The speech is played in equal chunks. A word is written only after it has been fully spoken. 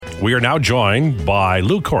We are now joined by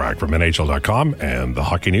Lou Korac from NHL.com and the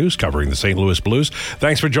Hockey News covering the St. Louis Blues.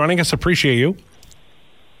 Thanks for joining us. Appreciate you.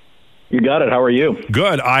 You got it. How are you?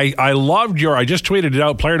 Good. I loved I just tweeted it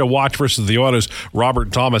out, player to watch versus the Oilers,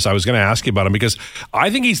 Robert Thomas. I was going to ask you about him because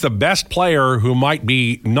I think he's the best player who might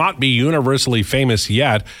not be universally famous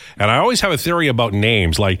yet. And I always have a theory about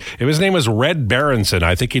names. Like if his name was Red Berenson,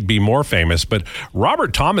 I think he'd be more famous. But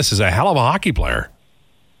Robert Thomas is a hell of a hockey player.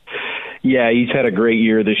 Yeah, he's had a great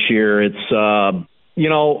year this year. It's,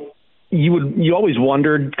 you always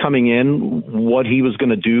wondered coming in what he was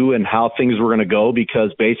going to do and how things were going to go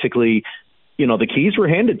because basically, the keys were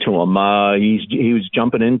handed to him. He was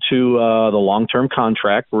jumping into the long-term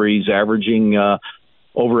contract where he's averaging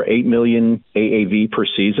over $8 million AAV per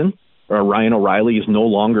season. Ryan O'Reilly is no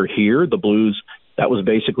longer here. The Blues, that was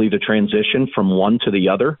basically the transition from one to the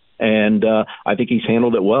other. And I think he's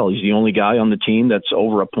handled it well. He's the only guy on the team that's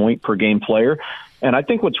over a point per game player. And I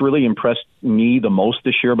think what's really impressed me the most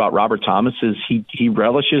this year about Robert Thomas is he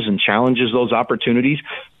relishes and challenges those opportunities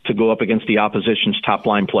to go up against the opposition's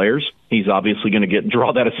top-line players. He's obviously going to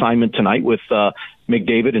draw that assignment tonight with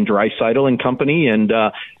McDavid and Draisaitl and company, and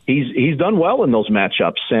he's done well in those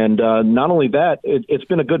matchups. And not only that, it's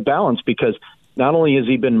been a good balance because not only has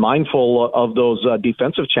he been mindful of those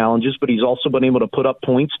defensive challenges, but he's also been able to put up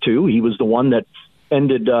points too. He was the one that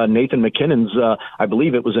ended Nathan McKinnon's, I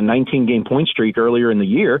believe it was a 19-game point streak earlier in the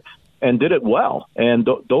year, and did it well. And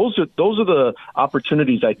those are the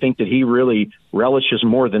opportunities I think that he really relishes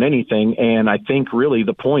more than anything. And I think really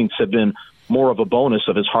the points have been more of a bonus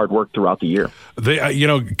of his hard work throughout the year.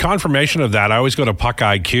 Confirmation of that, I always go to Puck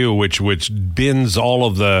IQ, which bins all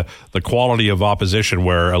of the quality of opposition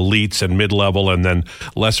where elites and mid-level and then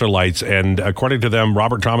lesser lights. And according to them,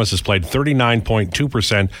 Robert Thomas has played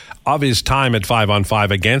 39.2% of his time at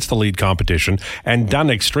 5-on-5 against elite competition and done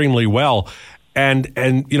extremely well. And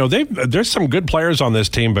there's some good players on this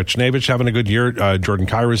team, but Buchnevich having a good year, Jordan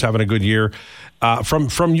Kyrie's having a good year.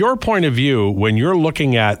 From your point of view, when you're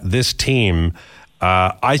looking at this team,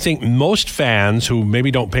 I think most fans who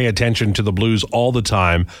maybe don't pay attention to the Blues all the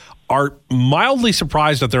time are mildly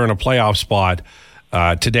surprised that they're in a playoff spot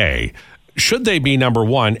today. Should they be number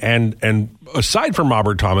one? And aside from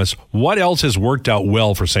Robert Thomas, what else has worked out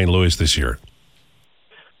well for St. Louis this year?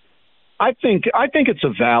 I think it's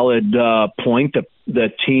a valid point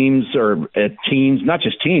that teams, not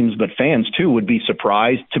just teams, but fans too, would be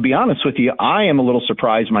surprised. To be honest with you, I am a little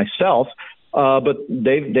surprised myself, but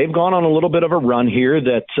they've gone on a little bit of a run here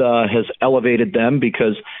that has elevated them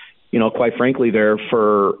because, quite frankly, they're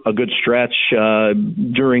for a good stretch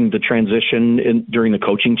during the transition, during the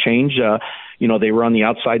coaching change. They were on the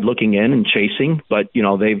outside looking in and chasing, but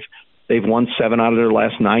They've won 7 out of their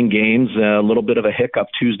last 9 games, a little bit of a hiccup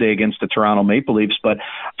Tuesday against the Toronto Maple Leafs. But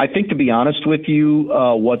I think, to be honest with you,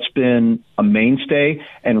 what's been a mainstay,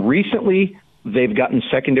 and recently they've gotten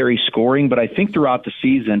secondary scoring, but I think throughout the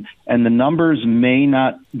season, and the numbers may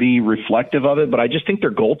not be reflective of it, but I just think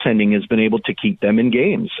their goaltending has been able to keep them in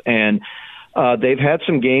games. And they've had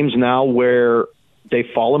some games now where they've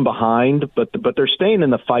fallen behind, but they're staying in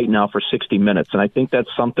the fight now for 60 minutes. And I think that's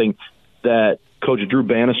something that Coach Drew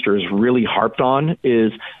Bannister has really harped on,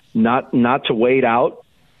 is not to wait out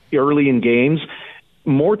early in games.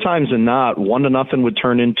 More times than not, 1-0 would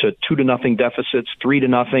turn into 2-0 deficits,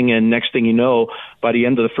 3-0, and next thing you know, by the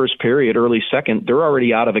end of the first period, early second, they're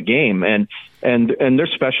already out of a game. And their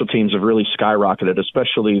special teams have really skyrocketed,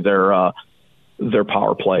 especially their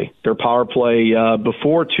power play. Their power play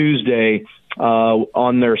before Tuesday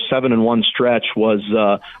on their 7-1 stretch was,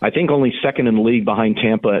 I think, only second in the league behind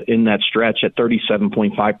Tampa in that stretch at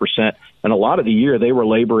 37.5%. And a lot of the year they were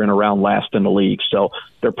laboring around last in the league. So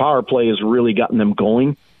their power play has really gotten them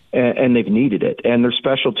going, and they've needed it. And their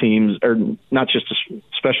special teams, or not just the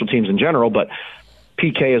special teams in general, but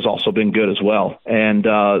PK has also been good as well, and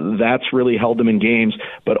that's really held them in games.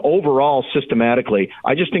 But overall, systematically,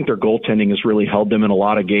 I just think their goaltending has really held them in a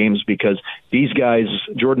lot of games because these guys,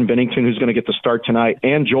 Jordan Binnington, who's going to get the start tonight,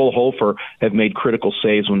 and Joel Hofer, have made critical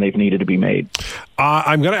saves when they've needed to be made.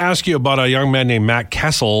 I'm going to ask you about a young man named Matt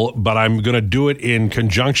Kessel, but I'm going to do it in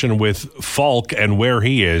conjunction with Falk and where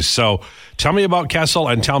he is. So tell me about Kessel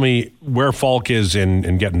and tell me where Falk is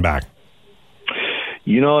in getting back.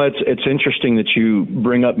 It's interesting that you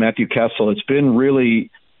bring up Matthew Kessel. It's been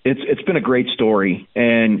a great story.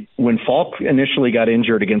 And when Falk initially got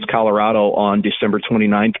injured against Colorado on December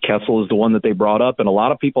 29th, Kessel is the one that they brought up. And a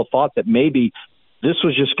lot of people thought that maybe this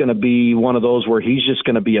was just going to be one of those where he's just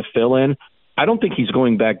going to be a fill-in. I don't think he's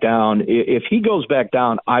going back down. If he goes back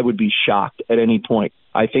down, I would be shocked at any point.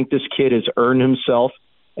 I think this kid has earned himself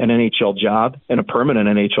an NHL job and a permanent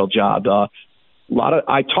NHL job.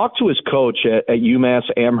 I talked to his coach at UMass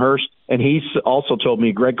Amherst, and he's also told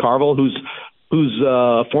me, Greg Carville, who's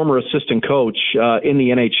a former assistant coach in the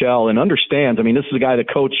NHL and understands. I mean, this is a guy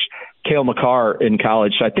that coached Cale Makar in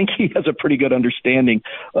college. So I think he has a pretty good understanding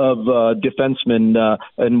of defensemen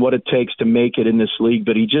and what it takes to make it in this league.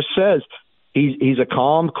 But he just says he's a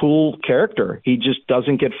calm, cool character. He just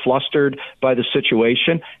doesn't get flustered by the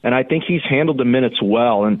situation, and I think he's handled the minutes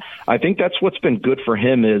well. And I think that's what's been good for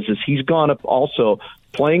him is he's gone up also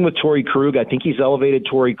playing with Torrey Krug. I think he's elevated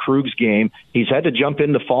Torrey Krug's game. He's had to jump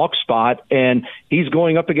into Falk's spot, and he's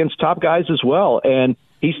going up against top guys as well. And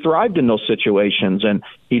he's thrived in those situations, and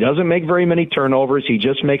he doesn't make very many turnovers. He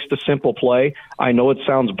just makes the simple play. I know it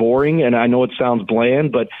sounds boring, and I know it sounds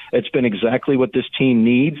bland, but it's been exactly what this team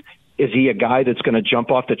needs. Is he a guy that's going to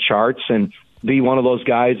jump off the charts and be one of those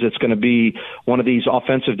guys that's going to be one of these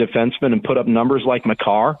offensive defensemen and put up numbers like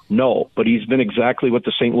Makar? No, but he's been exactly what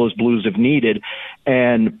the St. Louis Blues have needed.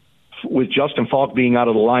 And with Justin Falk being out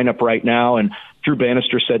of the lineup right now, and Drew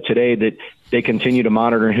Bannister said today that they continue to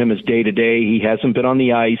monitor him as day-to-day. He hasn't been on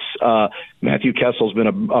the ice. Matthew Kessel's been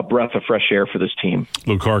a breath of fresh air for this team.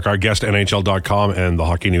 Lou Korac, our guest, NHL.com and the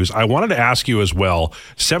Hockey News. I wanted to ask you as well,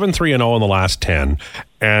 7-3-0 in the last 10,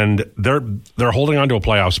 and they're holding on to a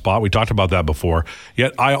playoff spot. We talked about that before.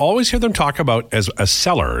 Yet I always hear them talk about as a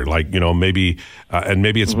seller, like, maybe, and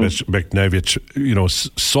maybe it's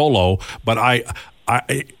Buchnevich, solo, but I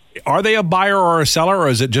are they a buyer or a seller, or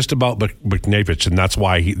is it just about Buchnevich, and that's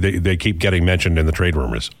why they keep getting mentioned in the trade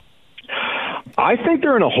rumors? I think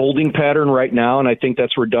they're in a holding pattern right now, and I think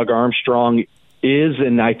that's where Doug Armstrong is,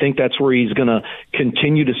 and I think that's where he's going to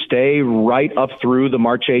continue to stay right up through the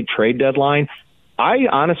March 8 trade deadline. I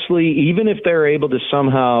honestly, even if they're able to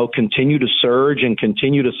somehow continue to surge and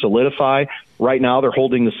continue to solidify, right now they're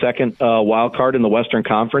holding the second wild card in the Western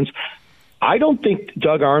Conference. I don't think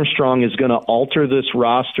Doug Armstrong is going to alter this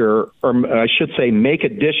roster, or I should say make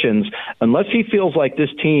additions, unless he feels like this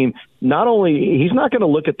team, not only, he's not going to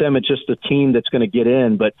look at them as just a team that's going to get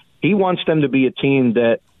in, but he wants them to be a team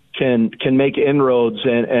that can make inroads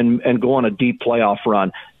and go on a deep playoff run.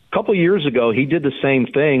 A couple of years ago, he did the same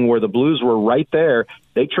thing where the Blues were right there.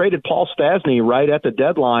 They traded Paul Stastny right at the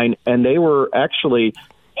deadline, and they were actually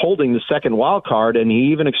holding the second wild card, and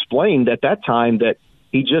he even explained at that time that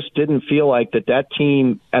he just didn't feel like that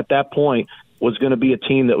team at that point was going to be a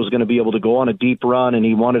team that was going to be able to go on a deep run, and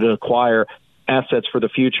he wanted to acquire assets for the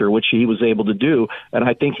future, which he was able to do. And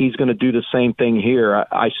I think he's going to do the same thing here.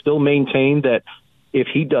 I still maintain that if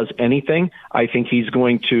he does anything, I think he's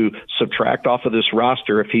going to subtract off of this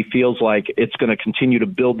roster if he feels like it's going to continue to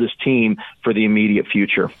build this team for the immediate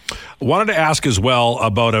future. Wanted to ask as well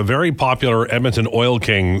about a very popular Edmonton Oil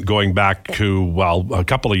King going back to, a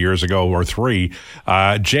couple of years ago or three,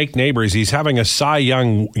 Jake Neighbors. He's having a Cy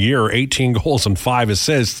Young year, 18 goals and 5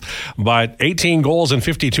 assists, but 18 goals in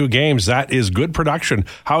 52 games, that is good production.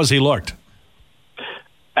 How has he looked?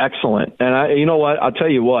 Excellent. And you know what? I'll tell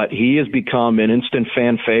you what, he has become an instant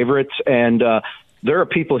fan favorite. And there are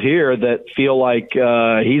people here that feel like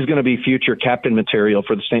he's going to be future captain material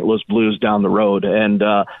for the St. Louis Blues down the road. And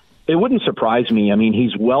it wouldn't surprise me. I mean,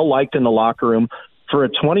 he's well-liked in the locker room. For a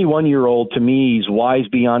 21-year-old, to me, he's wise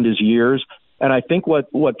beyond his years. And I think what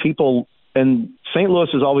people – and St. Louis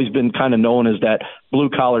has always been kind of known as that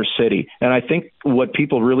blue-collar city. And I think what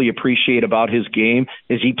people really appreciate about his game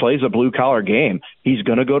is he plays a blue-collar game. He's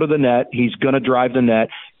going to go to the net. He's going to drive the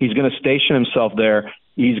net. He's going to station himself there.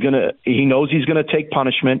 He knows he's going to take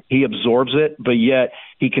punishment. He absorbs it, but yet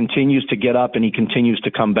he continues to get up and he continues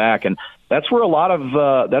to come back. And that's where a lot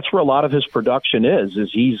of his production is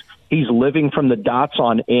he's living from the dots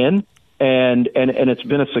on in, and it's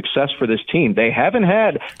been a success for this team. They haven't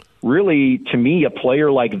had really, to me, a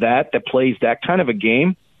player like that plays that kind of a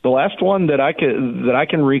game. The last one that I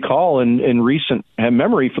can recall in recent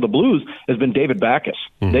memory for the Blues has been David Backes.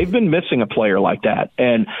 Mm-hmm. They've been missing a player like that,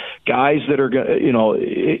 and guys that are,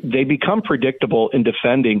 they become predictable in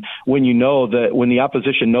defending when the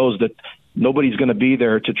opposition knows that nobody's going to be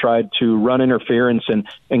there to try to run interference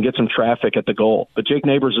and get some traffic at the goal. But Jake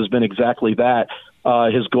Neighbors has been exactly that.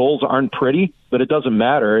 His goals aren't pretty, but it doesn't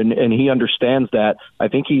matter, and he understands that. I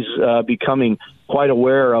think he's becoming quite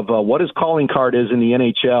aware of what his calling card is in the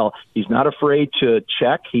NHL. He's not afraid to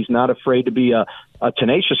check. He's not afraid to be a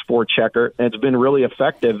tenacious forechecker, and it's been really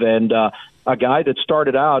effective. And a guy that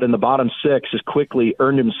started out in the bottom six has quickly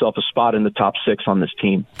earned himself a spot in the top six on this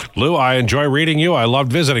team. Lou, I enjoy reading you. I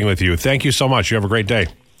loved visiting with you. Thank you so much. You have a great day.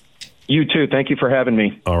 You too. Thank you for having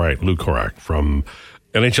me. All right, Lou Korac from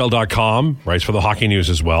NHL.com, writes for the Hockey News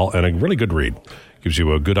as well, and a really good read. Gives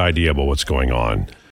you a good idea about what's going on